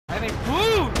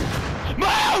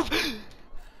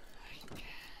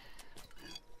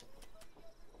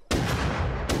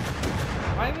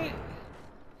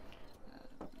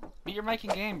mic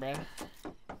in game, bruh.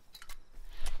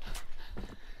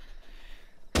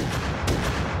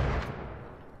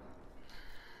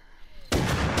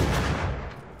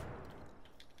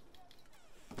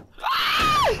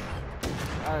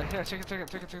 Here, take it.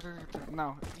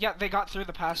 No. Yeah, they got through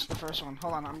the pass the first one.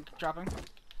 Hold on, I'm dropping.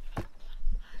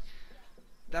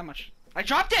 That much. I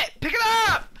dropped it! Pick it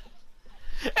up!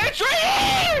 It's right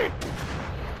here!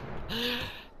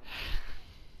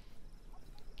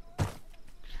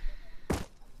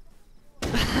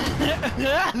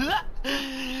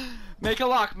 Make a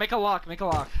lock. What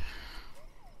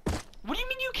do you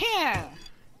mean you can't?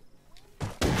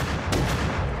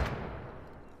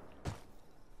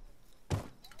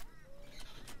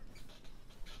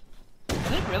 Are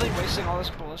they really wasting all this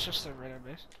bullets just to raid our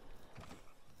base?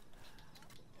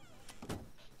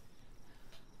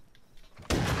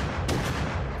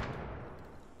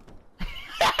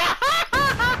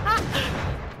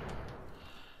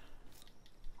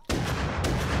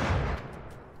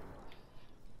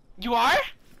 You are?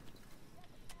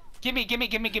 Gimme. No,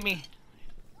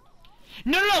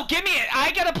 give me it!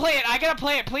 I gotta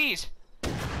play it, please!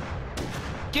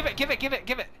 Give it!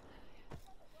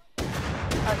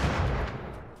 Alright.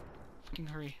 Fucking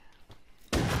hurry.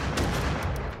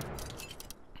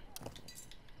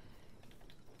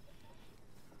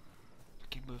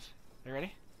 Okay, move. You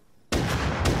ready?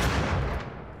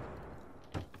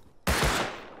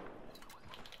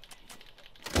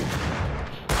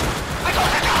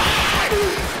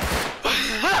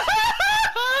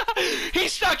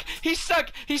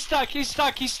 He's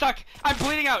stuck. I'm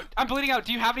bleeding out.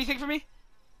 Do you have anything for me?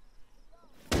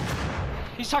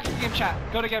 He's talking to game chat.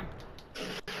 Go to game.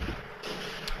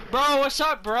 Bro, what's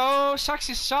up, bro? Sucks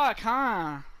you suck,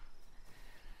 huh?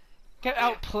 Get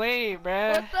outplayed,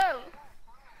 bruh. What's up?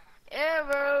 Yeah,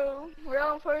 bro.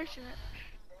 Real unfortunate.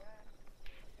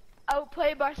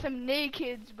 Outplayed by some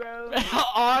nakeds, bro.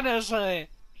 Honestly.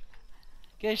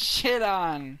 Get shit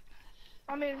on.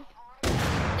 I mean...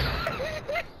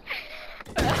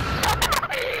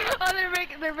 oh,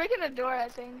 they're breaking a door, I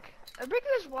think. They're breaking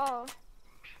this wall.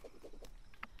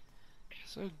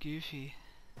 So goofy.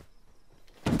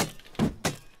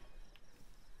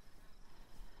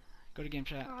 Go to game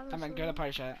chat. I mean, go to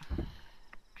party chat.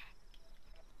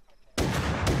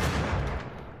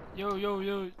 Yo.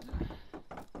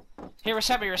 Here,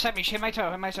 reset me. Hit my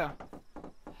toe. My toe.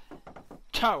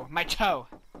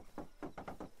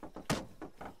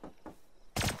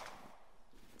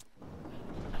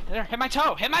 There, hit my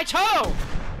toe!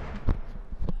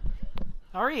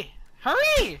 Hurry!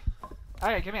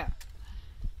 Alright, give me it.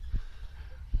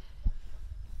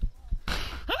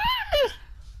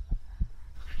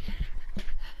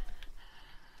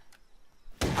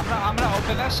 I'm gonna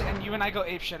open this and you and I go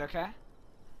apeshit, okay?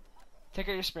 Take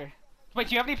out your spear. Wait,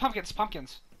 do you have any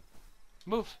pumpkins?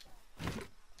 Move.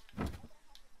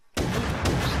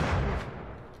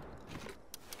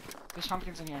 There's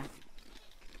pumpkins in here.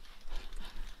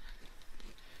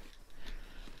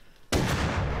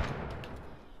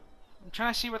 I'm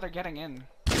trying to see where they're getting in.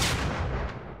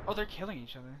 Oh, they're killing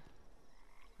each other.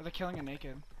 Or they're killing a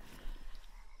naked.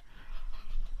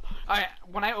 Alright,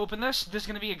 when I open this, there's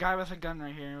gonna be a guy with a gun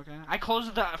right here, okay? I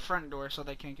closed the front door so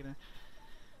they can't get in.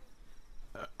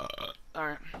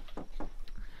 Alright.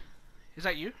 Is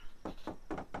that you?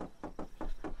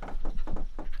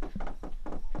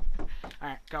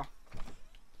 Alright, go.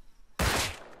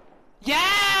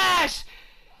 Yes!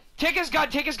 Take his gun!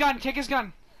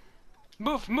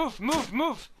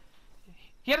 Move!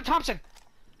 He had a Thompson!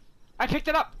 I picked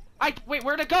it up! Wait,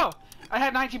 where'd it go? I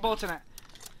had 19 bullets in it.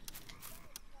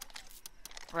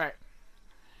 Right.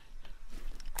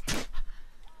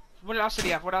 What else did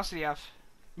he have?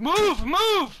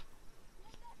 Move!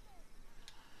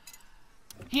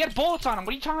 He had bullets on him,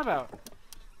 what are you talking about?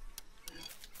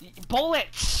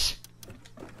 Bullets!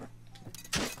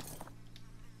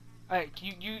 Alright,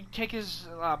 you take his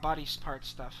body part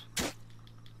stuff.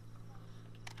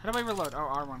 How do I reload? Oh,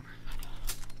 R1.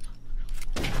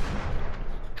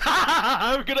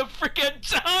 I'm gonna freaking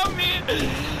dummy!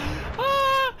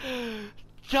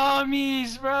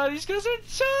 Dummies, bro. These guys are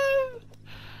dumb.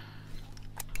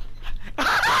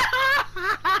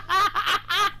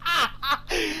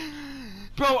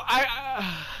 Bro, I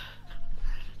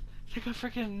got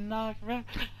freaking knocked, bro.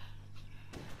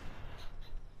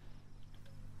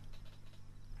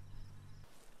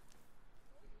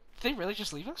 Did they really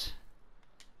just leave us?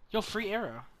 Yo, free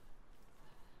arrow.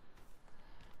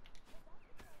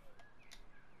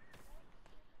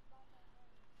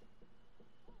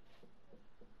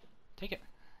 Take it.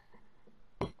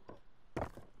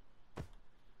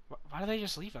 Why do they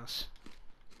just leave us?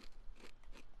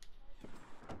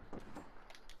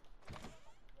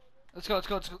 Let's go, let's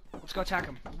go, let's go. Let's go attack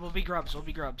him. We'll be grubs, we'll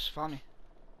be grubs. Follow me.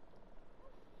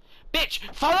 Bitch!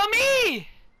 Follow me!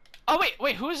 Oh,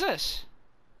 wait, who is this?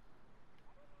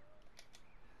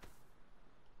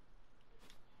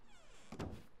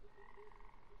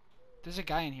 There's a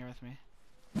guy in here with me.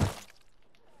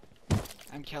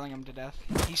 I'm killing him to death.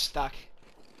 He's stuck.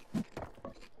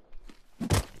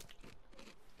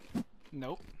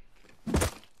 Nope.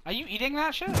 Are you eating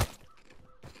that shit?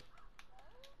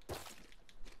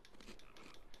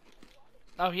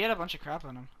 Oh, he had a bunch of crap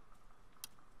on him.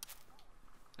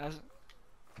 There's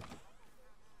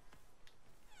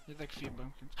like a few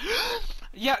bumpkins.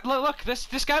 Yeah, look, this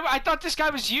guy. I thought this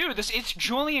guy was you. It's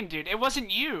Julian, dude. It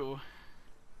wasn't you.